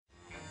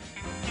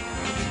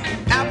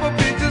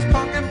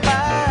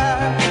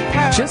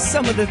Just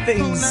some of the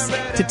things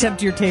to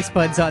tempt your taste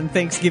buds on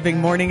Thanksgiving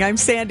morning. I'm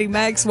Sandy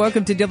Max.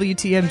 Welcome to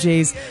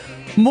WTMJ's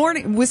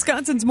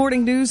Wisconsin's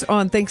Morning News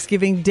on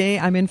Thanksgiving Day.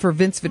 I'm in for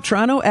Vince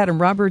Vitrano,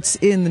 Adam Roberts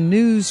in the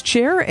news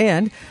chair,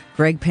 and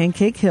Greg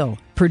Pancake Hill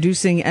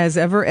producing as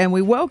ever. And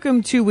we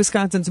welcome to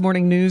Wisconsin's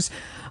Morning News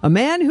a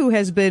man who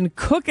has been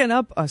cooking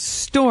up a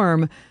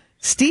storm,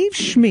 Steve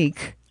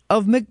Schmich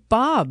of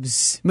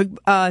McBob's.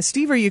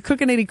 Steve, are you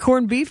cooking any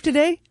corned beef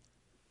today?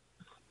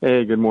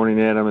 Hey, good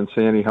morning, Adam and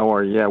Sandy. How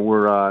are you? Yeah,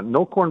 we're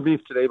no corned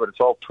beef today, but it's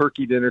all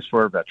turkey dinners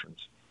for our veterans.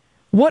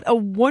 What a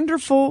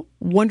wonderful,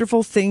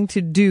 wonderful thing to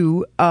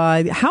do.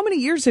 How many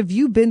years have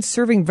you been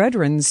serving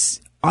veterans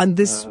on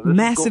this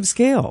massive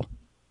scale?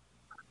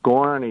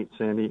 Going on 8,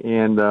 Sandy,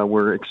 and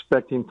we're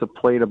expecting to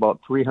plate about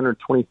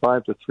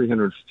 325 to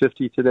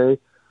 350 today.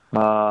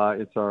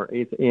 It's our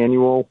 8th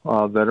annual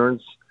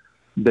Veterans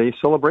Day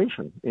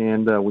celebration,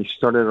 and we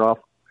started it off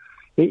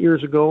 8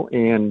 years ago,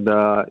 and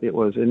it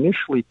was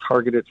initially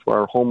targeted for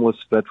our homeless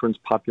veterans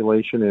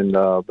population and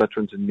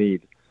veterans in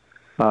need.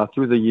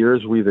 Through the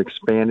years, we've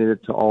expanded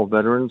it to all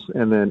veterans,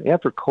 and then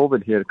after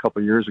COVID hit a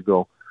couple of years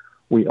ago,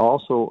 we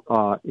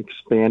also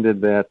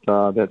expanded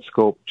that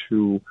scope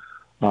to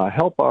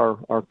help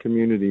our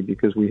community,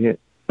 because we had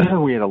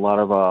a lot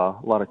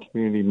of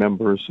community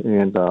members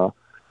and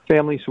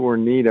families who were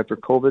in need after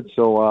COVID,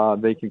 so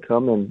they can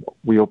come and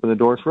we open the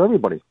doors for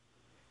everybody.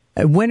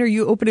 When are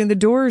you opening the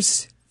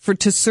doors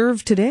to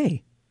serve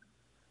today?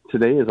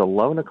 Today is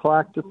 11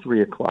 o'clock to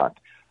 3 o'clock.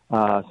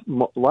 A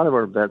lot of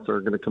our vets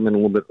are going to come in a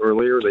little bit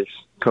earlier. They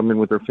come in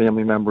with their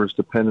family members,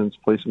 dependents,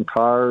 play some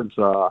cards.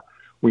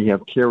 We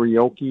have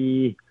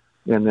karaoke,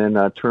 and then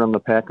turn on the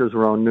Packers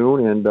around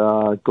noon and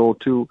go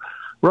to,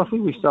 roughly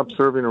we stop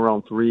serving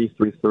around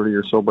 3:30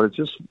 or so, but it's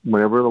just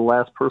whenever the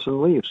last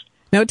person leaves.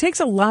 Now, it takes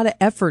a lot of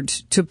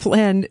effort to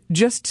plan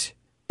just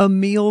a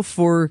meal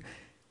for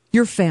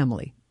your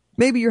family.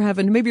 Maybe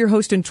you're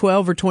hosting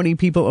 12 or 20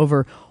 people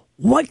over.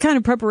 What kind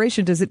of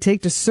preparation does it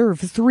take to serve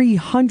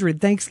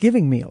 300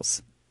 Thanksgiving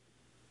meals?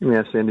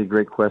 Yeah, Sandy,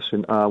 great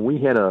question. We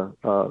had a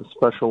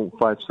special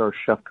 5-star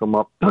chef come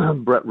up,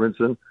 Brett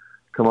Rinson,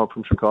 come up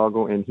from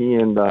Chicago, and he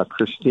and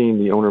Christine,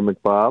 the owner of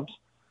McBob's,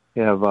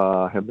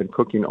 have been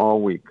cooking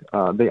all week.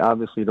 They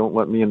obviously don't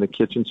let me in the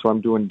kitchen, so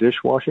I'm doing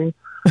dishwashing.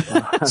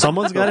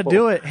 Someone's got to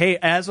do it. Hey,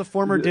 as a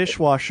former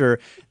dishwasher,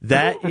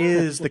 that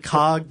is the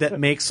cog that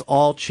makes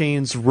all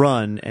chains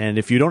run. And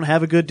if you don't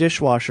have a good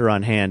dishwasher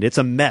on hand, it's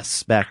a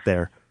mess back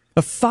there.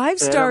 A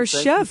 5-star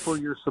chef. Thank you for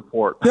your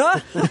support.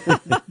 A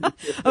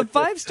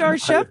 5-star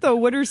chef, though.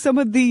 What are some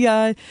of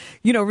the,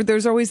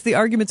 there's always the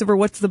arguments over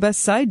what's the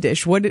best side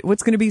dish.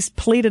 What's going to be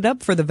plated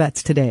up for the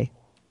vets today?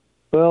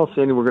 Well,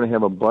 Sandy, we're going to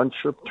have a bunch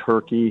of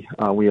turkey.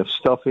 We have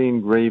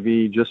stuffing,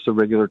 gravy, just a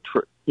regular,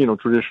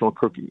 traditional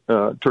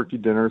turkey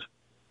dinners.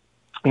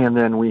 And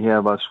then we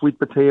have sweet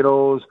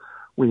potatoes.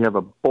 We have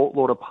a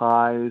boatload of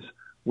pies.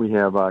 We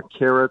have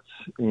carrots,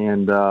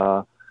 and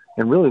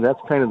really that's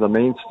kind of the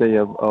mainstay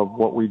of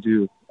what we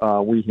do.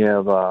 We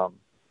have,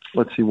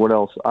 let's see, what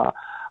else?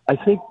 I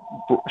think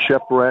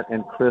Chef Brett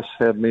and Chris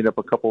have made up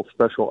a couple of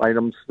special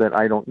items that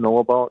I don't know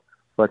about,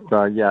 but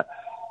yeah.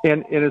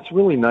 And it's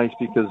really nice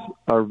because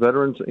our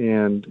veterans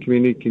and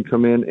community can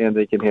come in and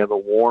they can have a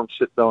warm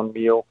sit-down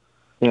meal,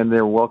 and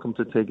they're welcome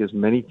to take as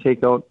many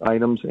takeout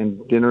items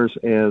and dinners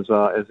as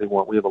they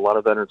want. We have a lot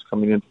of veterans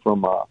coming in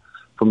from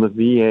the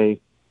VA,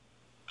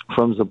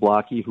 from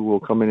Zablocki, who will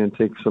come in and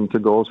take some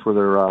to-goes for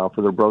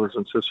their brothers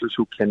and sisters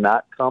who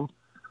cannot come.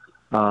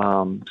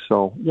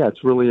 So yeah,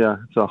 it's really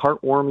it's a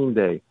heartwarming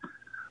day.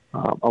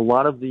 A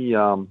lot of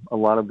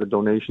the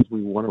donations,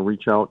 we want to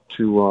reach out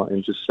to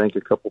and just thank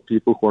a couple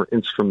people who are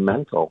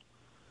instrumental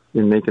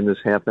in making this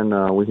happen.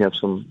 We have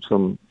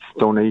some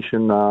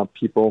donation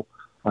people,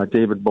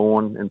 David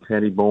Bowen and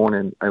Patty Bowen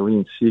and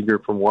Eileen Seeger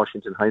from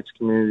Washington Heights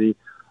community.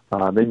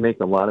 They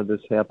make a lot of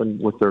this happen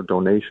with their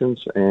donations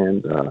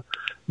and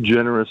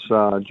generous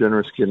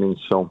giving.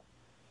 So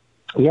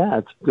yeah,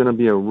 it's going to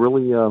be a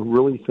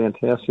really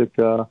fantastic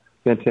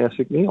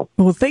meal.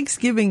 Well,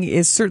 Thanksgiving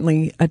is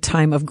certainly a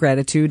time of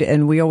gratitude,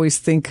 and we always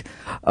think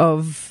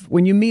of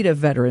when you meet a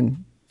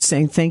veteran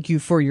saying thank you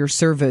for your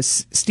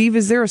service. Steve,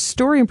 is there a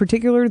story in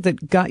particular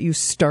that got you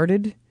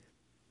started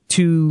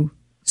to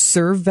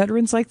serve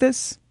veterans like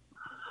this?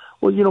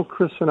 Well,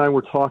 Chris and I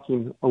were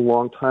talking a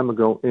long time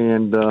ago,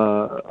 and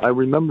I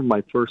remember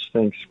my first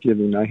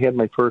Thanksgiving. I had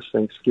my first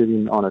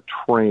Thanksgiving on a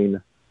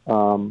train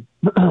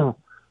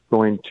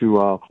going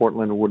to Fort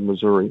Leonard Wood,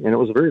 Missouri, and it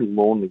was a very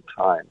lonely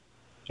time.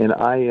 And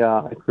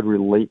I could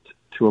relate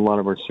to a lot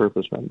of our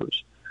service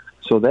members.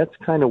 So that's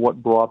kind of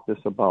what brought this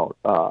about.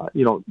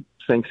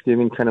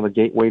 Thanksgiving, kind of a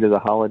gateway to the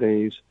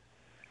holidays.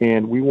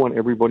 And we want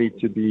everybody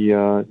to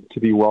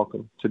be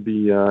welcome, to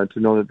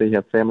know that they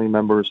have family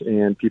members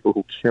and people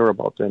who care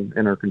about them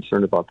and are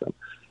concerned about them.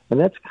 And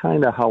that's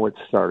kind of how it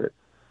started.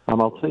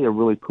 I'll tell you a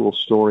really cool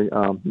story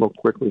real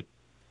quickly.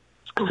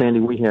 Sandy,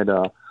 we had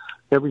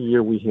every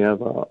year we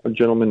have a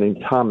gentleman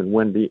named Tom and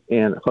Wendy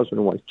and a husband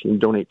and wife team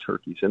donate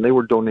turkeys, and they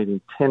were donating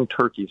 10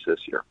 turkeys this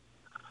year.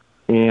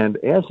 And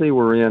as they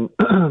were in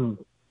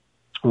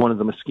one of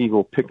the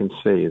Muskego pick and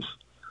saves.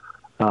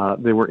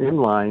 They were in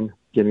line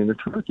getting their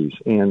turkeys,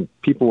 and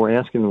people were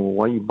asking them, well,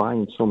 why are you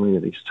buying so many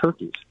of these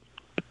turkeys?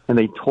 And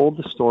they told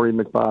the story of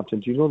McBob's,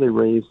 and do you know they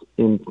raised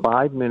in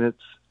 5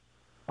 minutes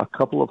a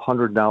couple of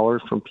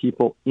 $100 from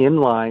people in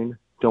line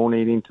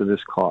donating to this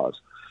cause.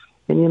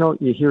 And,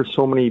 you hear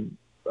so many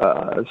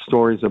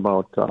stories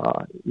about,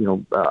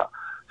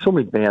 so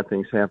many bad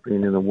things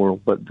happening in the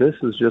world, but this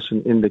is just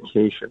an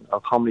indication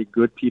of how many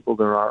good people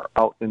there are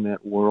out in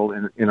that world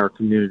and in our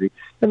community.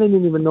 And they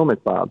didn't even know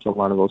McBob's, a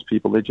lot of those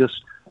people.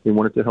 They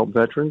wanted to help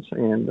veterans,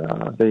 and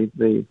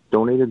they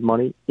donated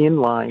money in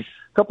line,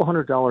 a couple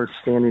 $100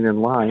 standing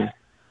in line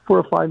for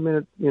a 5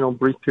 minute,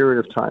 brief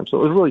period of time.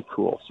 So it was really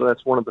cool. So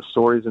that's one of the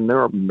stories, and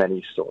there are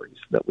many stories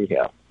that we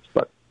have.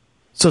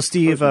 So,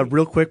 Steve,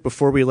 real quick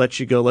before we let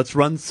you go, let's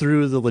run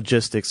through the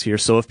logistics here.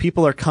 So if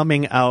people are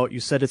coming out, you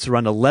said it's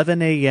around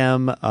 11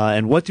 a.m.,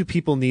 and what do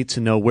people need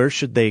to know? Where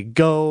should they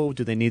go?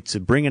 Do they need to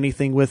bring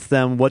anything with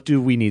them? What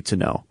do we need to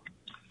know?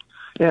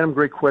 Adam,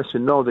 great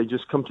question. No, they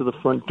just come to the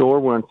front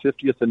door. We're on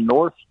 50th and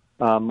North.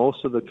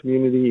 Most of the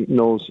community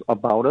knows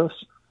about us.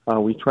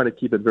 We try to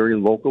keep it very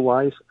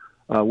localized.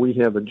 We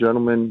have a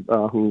gentleman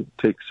who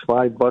takes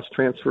 5 bus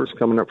transfers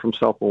coming up from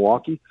South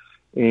Milwaukee,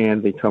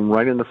 and they come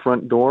right in the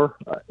front door,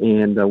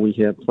 and we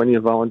have plenty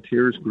of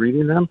volunteers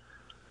greeting them.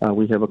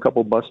 We have a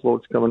couple bus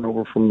loads coming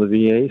over from the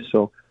VA,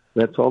 so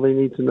that's all they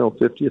need to know.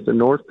 50th and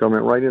North, coming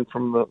right in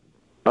from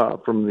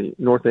the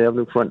North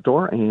Avenue front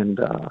door, and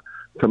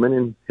come in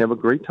and have a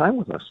great time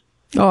with us.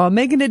 Oh,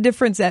 making a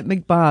difference at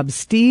McBob's.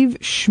 Steve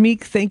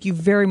Schmich, thank you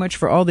very much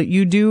for all that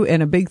you do,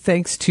 and a big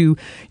thanks to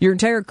your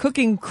entire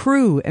cooking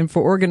crew and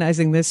for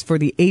organizing this for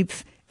the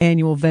 8th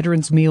annual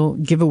Veterans Meal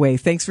Giveaway.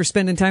 Thanks for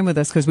spending time with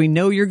us, because we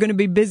know you're going to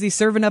be busy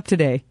serving up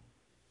today.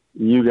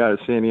 You got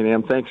it, Sandy and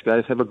Am. Thanks,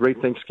 guys. Have a great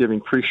Thanksgiving.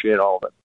 Appreciate all of it.